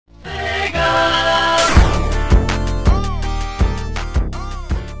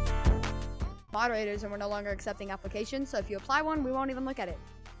moderators and we're no longer accepting applications. So if you apply one, we won't even look at it.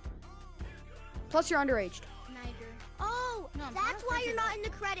 Plus, you're underage. Niger. Oh, No, that's why you're not in the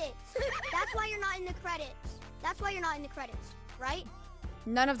credits. That's why you're not in the credits. That's why you're not in the credits, right?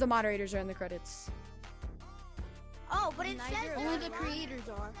 None of the moderators are in the credits. Oh, but it Niger, says only there's the a- creators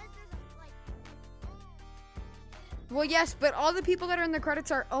are. it says Well, yes, but all the people that are in the credits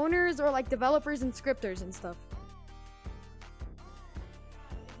are owners or like developers and scripters and stuff.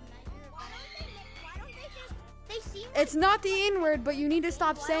 why don't they just, they seem like It's not the N-word, but you need to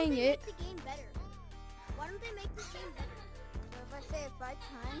stop why don't saying they it. make the game better? Why don't they make this game better? So if I say it 5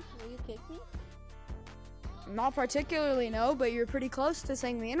 times, will you kick me? Not particularly, no, but you're pretty close to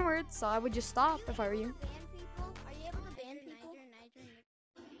saying the N-word, so I would just stop if I were you. Ban people? Are you able to ban people?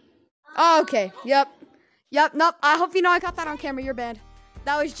 Oh, okay. Yep. Nope. I hope you know I caught that on camera. You're banned.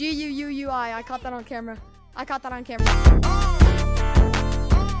 That was G-U-U-U-I. I caught that on camera.